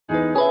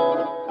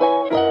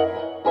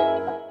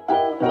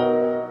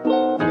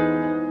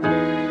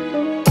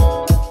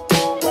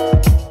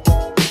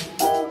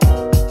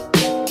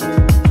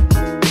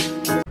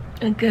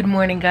Good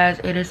morning, guys.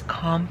 It is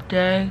comp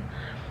day.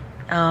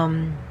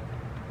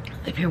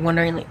 If you're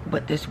wondering like,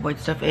 what this white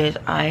stuff is,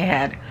 I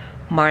had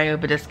Mario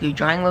Badescu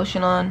drying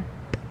lotion on,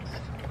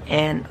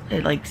 and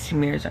it like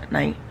smears at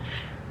night.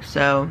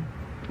 So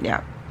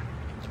yeah,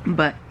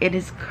 but it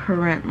is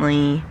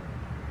currently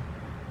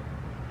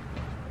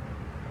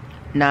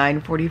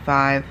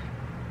 9:45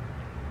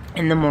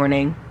 in the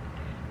morning,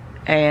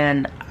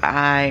 and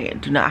I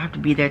do not have to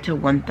be there till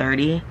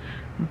 1:30,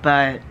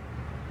 but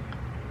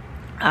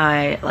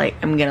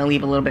I'm gonna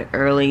leave a little bit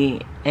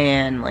early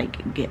and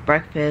like get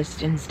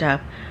breakfast and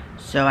stuff,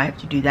 so I have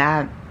to do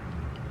that.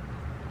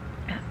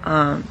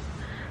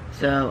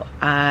 So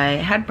I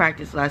had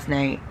practice last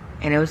night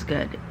and it was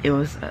good. It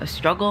was a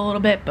struggle a little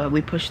bit, but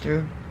we pushed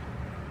through.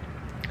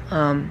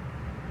 I'm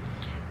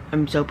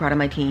so proud of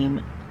my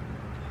team.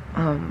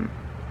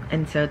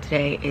 And so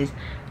today is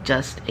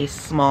just a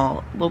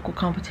small local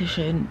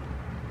competition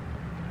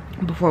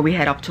before we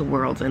head off to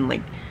Worlds in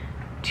like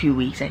 2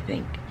 weeks, I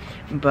think.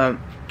 But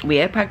we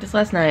had practice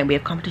last night, we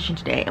have competition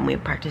today, and we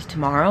have practice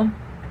tomorrow.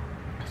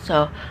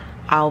 So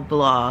I'll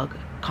vlog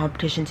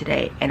competition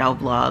today and I'll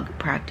vlog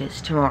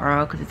practice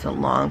tomorrow because it's a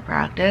long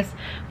practice.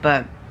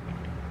 But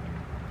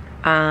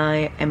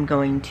I am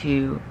going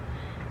to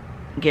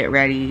get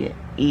ready,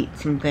 eat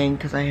something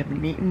because I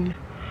haven't eaten.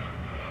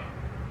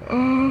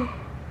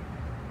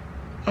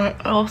 I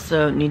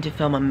also need to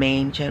film a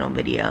main channel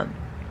video,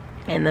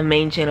 and the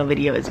main channel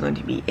video is going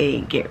to be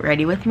a get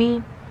ready with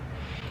me,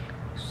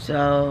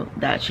 so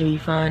that should be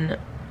fun.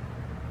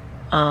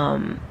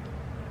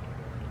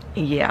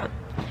 Yeah,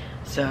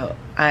 so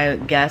I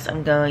guess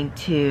I'm going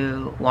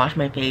to wash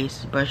my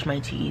face, brush my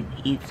teeth,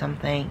 eat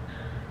something,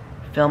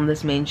 film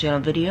this main channel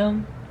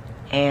video,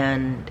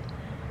 and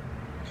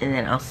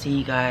then I'll see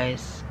you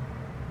guys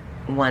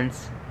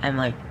once I'm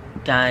like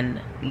done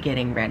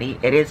getting ready.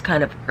 It is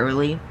kind of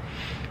early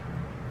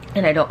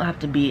and I don't have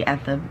to be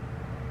at the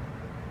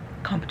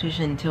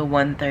competition till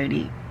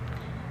 1:30,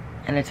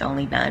 and it's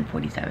only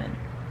 9:47,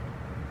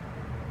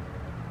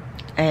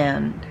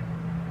 and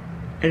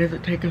it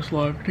doesn't take us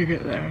long to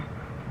get there.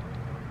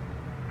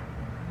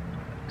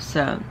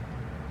 So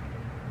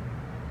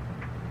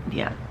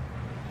yeah,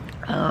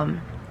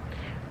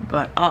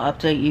 but I'll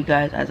update you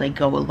guys as I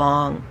go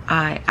along.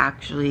 I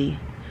actually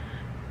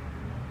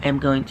am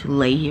going to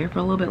lay here for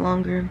a little bit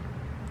longer,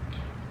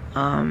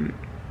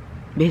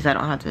 because I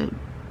don't have to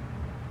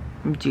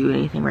do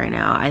anything right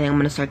now. I think I'm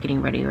gonna start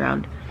getting ready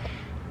around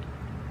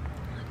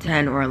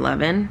 10 or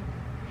 11.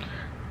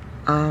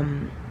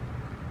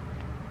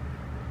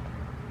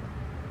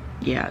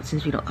 Yeah,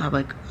 since we don't have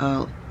like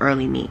a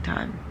early meet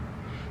time,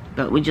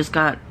 but we just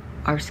got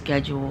our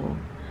schedule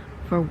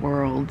for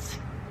Worlds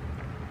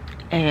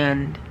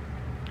and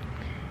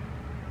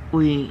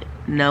we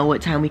know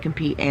what time we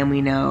compete, and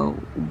we know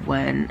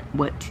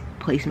what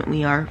placement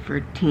we are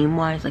for team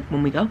wise, like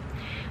when we go.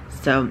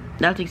 So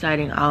that's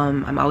exciting.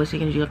 I'm obviously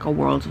gonna do like a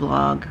Worlds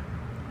vlog,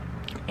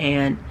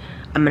 and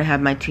I'm gonna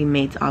have my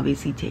teammates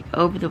obviously take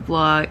over the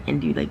vlog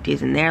and do like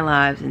days in their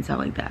lives and stuff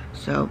like that.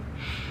 So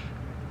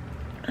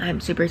I'm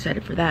super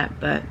excited for that.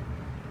 But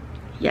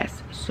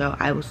yes, so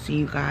I will see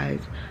you guys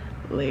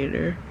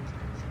later.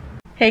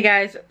 Hey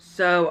guys,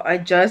 so I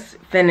just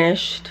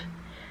finished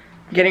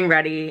getting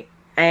ready,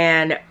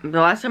 and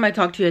the last time I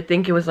talked to you, I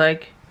think it was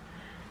like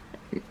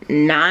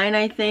 9,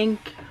 I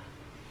think.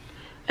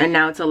 And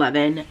now it's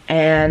 11,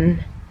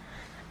 and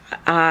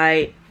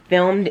I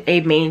filmed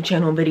a main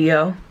channel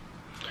video,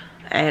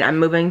 and I'm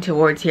moving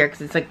towards here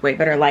because it's like way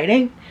better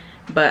lighting,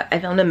 but I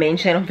filmed a main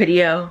channel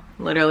video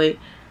literally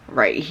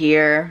right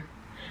here.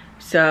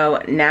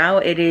 So now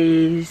it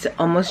is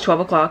almost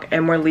 12 o'clock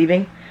and we're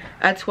leaving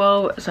at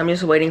 12, so I'm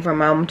just waiting for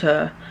my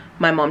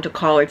mom to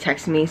call or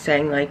text me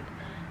saying like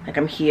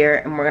I'm here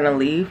and we're gonna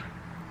leave.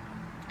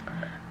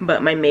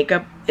 But my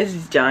makeup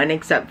is done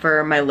except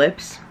for my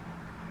lips.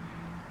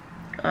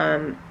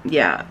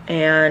 Yeah,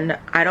 and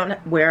I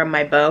don't wear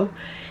my bow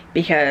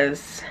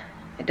because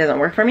it doesn't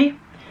work for me,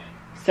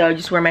 so I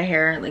just wear my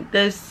hair like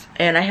this,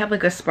 and I have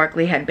like a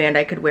sparkly headband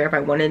I could wear if I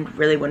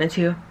really wanted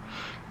to.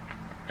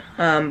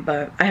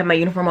 But I have my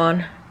uniform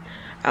on.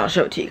 I'll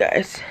show it to you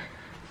guys,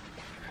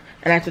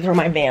 and I have to throw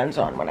my Vans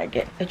on when I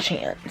get a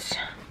chance.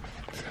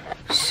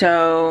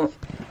 So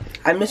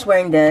I'm just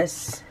wearing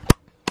this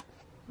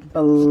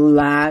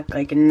black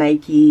like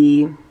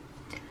Nike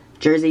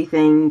jersey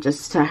thing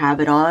just to have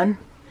it on,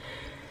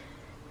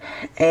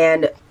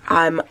 and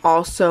I'm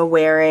also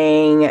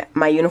wearing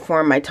my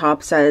uniform. My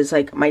top says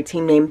like my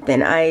team name,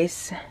 Thin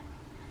Ice,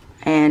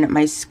 and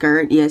my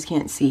skirt, you guys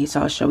can't see,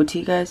 so I'll show it to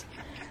you guys,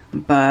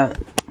 but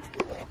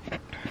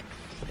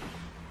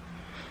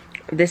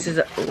this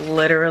is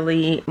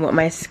literally what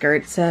my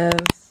skirt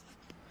says.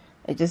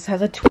 It just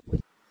has a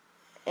twist,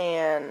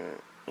 and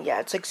yeah,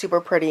 it's like super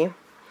pretty,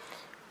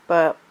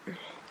 but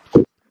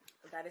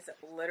that is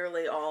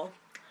literally all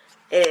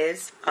it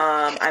is.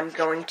 I'm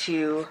going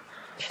to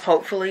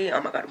hopefully,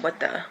 oh my god,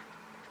 what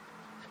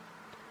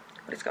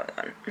is going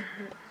on?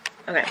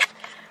 Okay,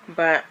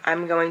 but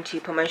I'm going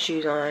to put my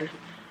shoes on,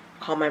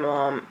 call my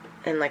mom,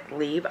 and like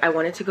leave. I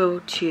wanted to go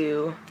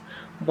to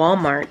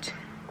Walmart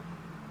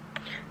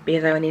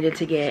because I needed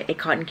to get a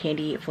cotton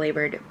candy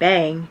flavored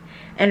Bang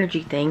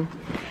energy thing,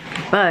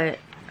 but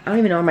I don't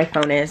even know where my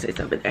phone is. It's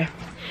over there.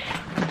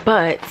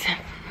 But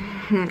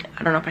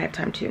I don't know if I have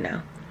time to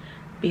now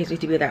because we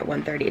have to be there at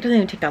 1:30. It doesn't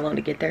even take that long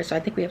to get there, so I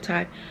think we have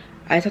time.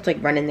 I just have to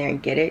like run in there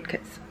and get it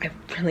because I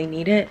really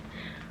need it.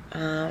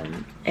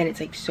 And it's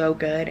like so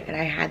good. And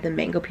I had the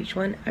mango peach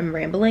one. I'm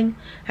rambling.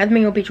 I had the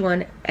mango peach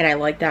one and I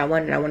like that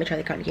one, and I want to try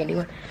the cotton candy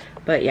one.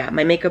 But yeah,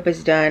 my makeup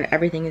is done.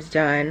 Everything is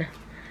done.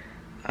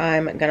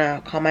 I'm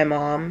gonna call my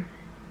mom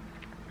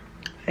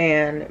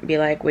and be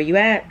like, where you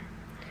at?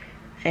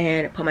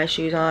 And put my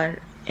shoes on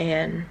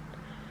and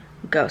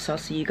go. So I'll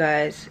see you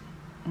guys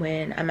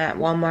when I'm at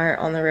Walmart,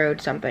 on the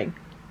road, something.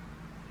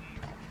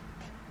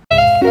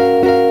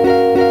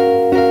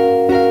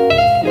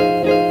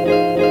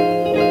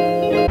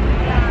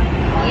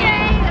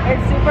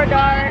 It's super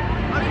dark.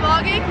 Are you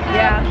vlogging?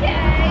 Yeah.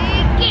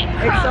 Okay.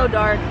 It's so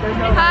dark. There's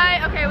no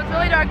Hi. Okay, it was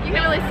really dark. You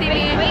can't really see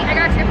me. I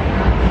got you.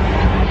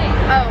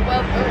 Oh,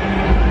 well.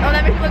 Oh,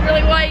 that makes me look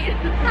really white.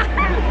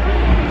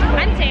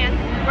 I'm tan.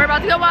 We're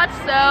about to go watch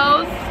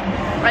Cells.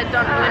 I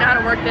don't really know how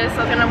to work this,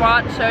 so I was gonna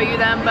show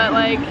you them, but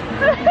like,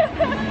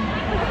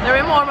 they're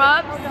in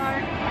warm-ups.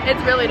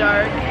 It's really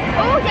dark.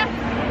 Oh, yes.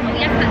 Oh,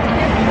 yes, that's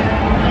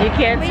it. You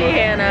can't see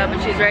Hannah, but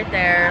she's right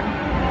there.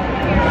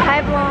 Hi,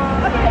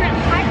 vlog.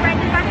 Hi,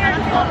 friends.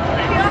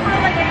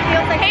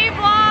 Hey,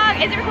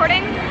 vlog. Is it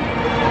recording?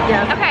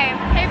 Yeah. Okay.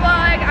 Hey,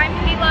 vlog. I'm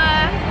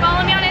Kayla.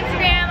 Follow me on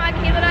Instagram at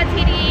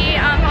Kayla.td.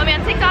 Follow me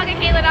on TikTok at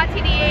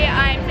Kayla.td.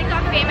 I'm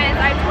TikTok famous.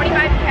 I have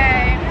 25K.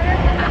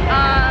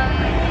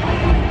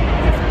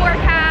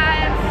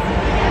 Forecast.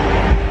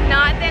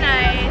 Not the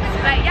night,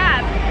 but yeah.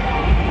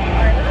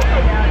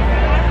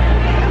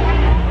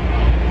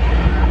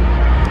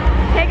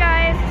 Hey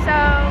guys, so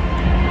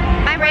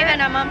I'm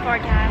Raven. I'm on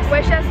forecast.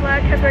 Wish us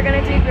luck because we're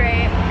gonna do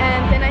great,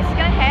 and the night's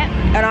gonna hit.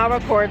 And I'll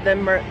record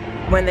them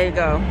when they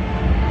go.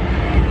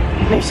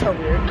 They're so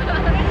weird.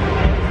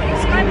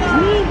 Excuse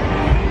me.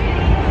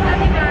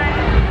 Love you guys.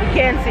 You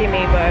can't see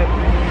me, but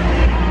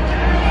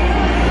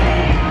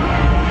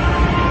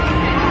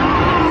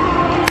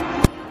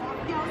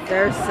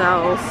there's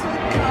Cells.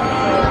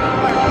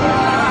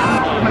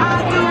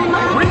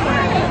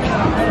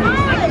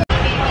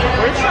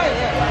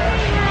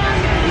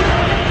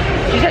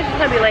 She said she's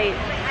gonna be late.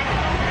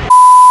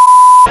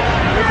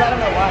 I don't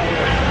know why.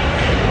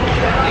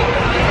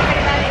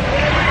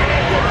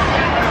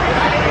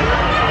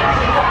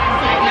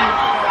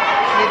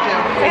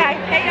 Say hi.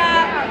 Hey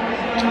y'all.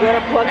 You wanna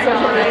plug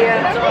social media?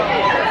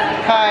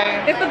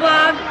 Hi. It's the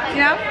vlog.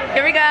 You know?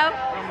 Here we go.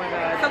 Oh my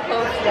god. So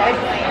close.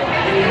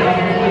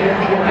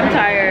 I'm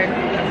tired.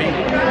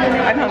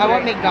 I'm hungry. I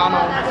want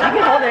McDonald's. You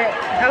can hold it.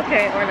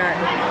 Okay, or not.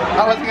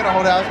 I wasn't gonna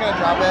hold it, I was gonna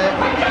drop it.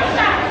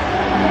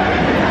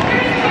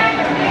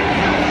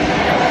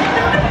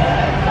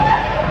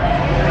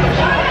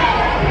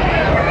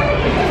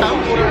 I'll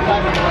order it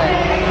back away.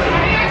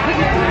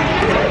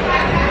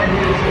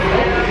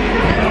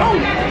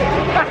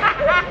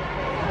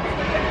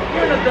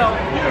 You're an adult.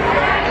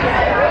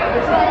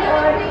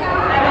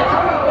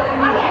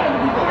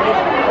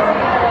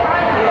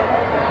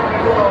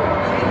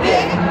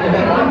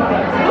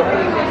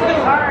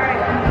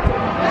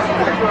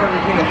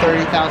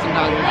 $30,000.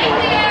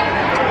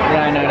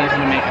 Yeah, I know, it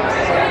doesn't make sense.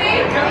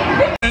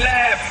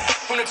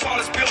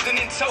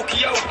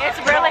 It's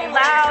really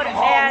loud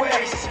and we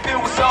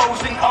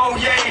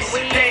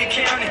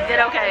did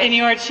okay. In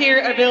your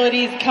cheer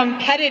abilities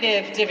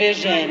competitive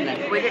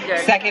division, We did good.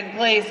 second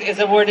place is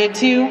awarded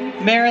to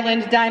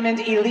Maryland Diamond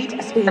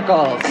Elite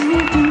Sparkles.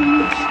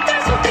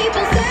 That's what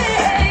people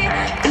say,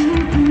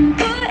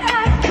 but I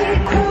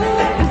keep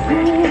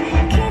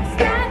cruising. Can't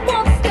stop,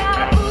 won't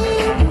stop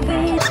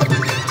moving.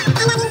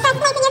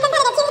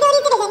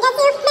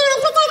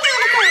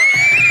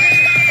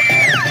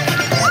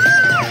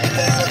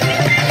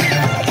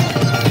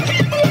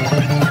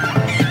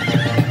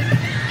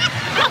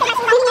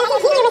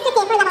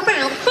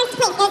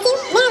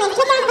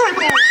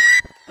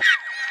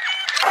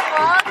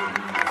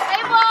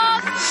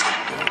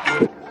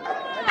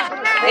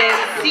 Is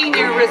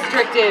senior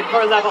restricted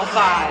for level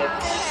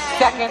 5.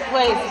 Second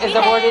place is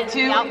awarded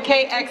to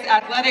KX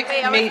Athletics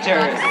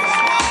Majors.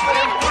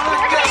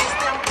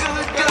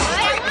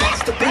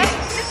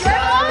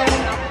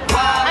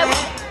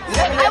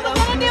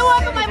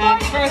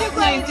 And first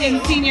place in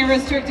senior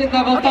restricted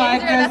level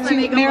 5 goes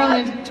to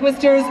Maryland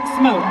Twisters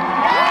Smoke.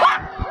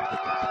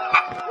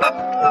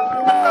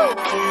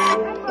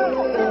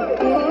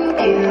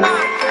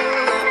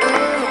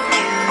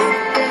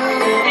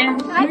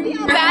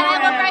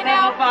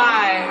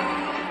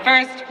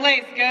 First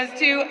place goes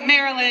to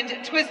Maryland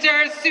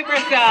Twisters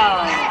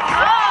Supercell.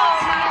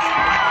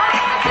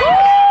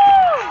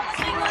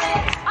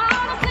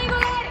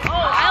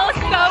 I look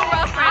so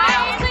rough right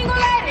now.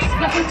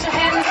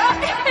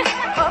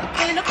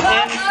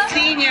 And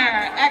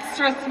senior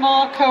extra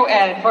small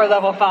co-ed for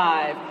level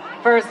 5.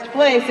 First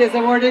place is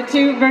awarded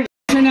to Virginia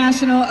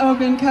International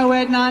Open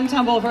co-ed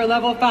non-tumble for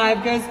level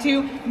 5 goes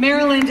to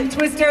Maryland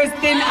Twisters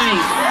Thin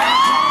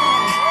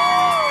Ice.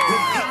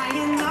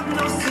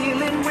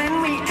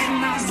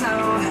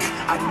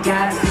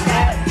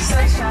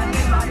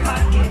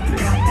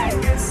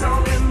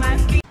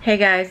 Hey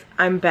guys,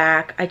 I'm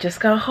back. I just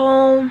got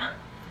home.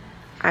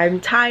 I'm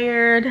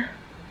tired.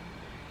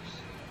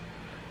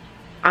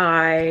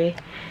 I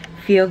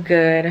feel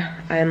good.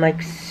 I'm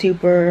like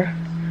super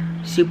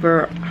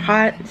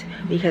hot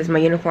because my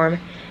uniform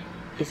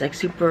is like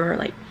super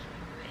like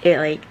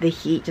the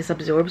heat just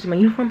absorbs my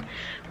uniform.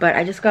 But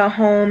I just got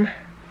home.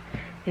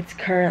 It's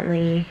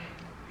currently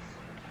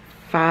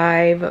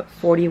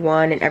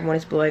 5:41 and everyone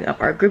is blowing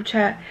up our group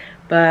chat,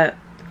 but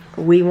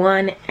we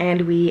won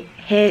and we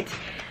hit.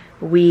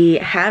 We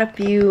had a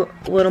few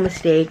little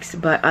mistakes,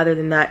 but other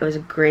than that, it was a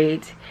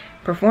great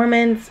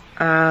performance.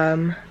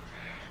 I'm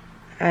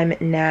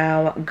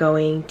now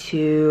going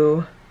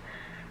to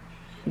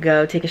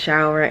go take a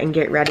shower and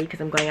get ready because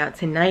I'm going out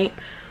tonight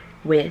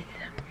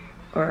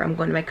I'm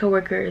going to my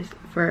coworkers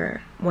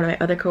for one of my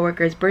other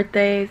coworkers'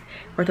 birthdays.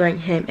 We're throwing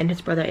him and his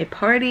brother a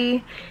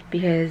party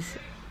because,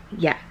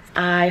 yeah.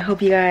 I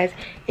hope you guys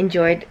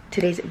enjoyed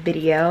today's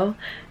video.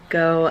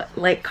 Go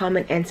like,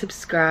 comment, and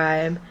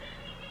subscribe.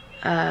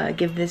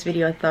 Give this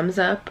video a thumbs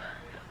up,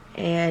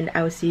 and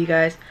I will see you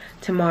guys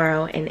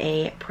tomorrow in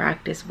a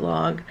practice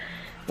vlog,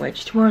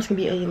 which tomorrow's gonna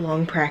be a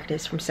long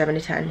practice from 7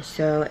 to 10,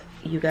 so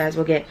you guys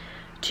will get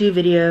 2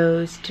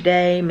 videos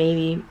today,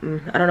 maybe.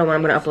 I don't know when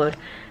I'm gonna upload.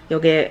 You'll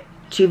get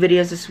 2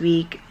 videos this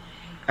week,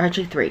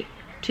 actually 3.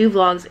 2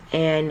 vlogs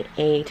and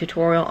a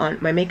tutorial on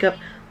my makeup,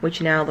 which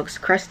now looks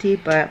crusty,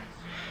 but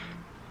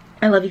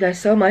I love you guys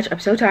so much. I'm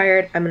so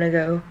tired. I'm gonna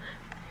go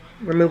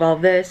remove all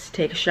this,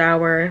 take a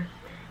shower,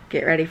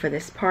 get ready for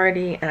this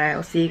party, and I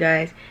will see you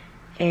guys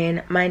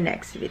in my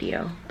next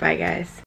video. Bye guys.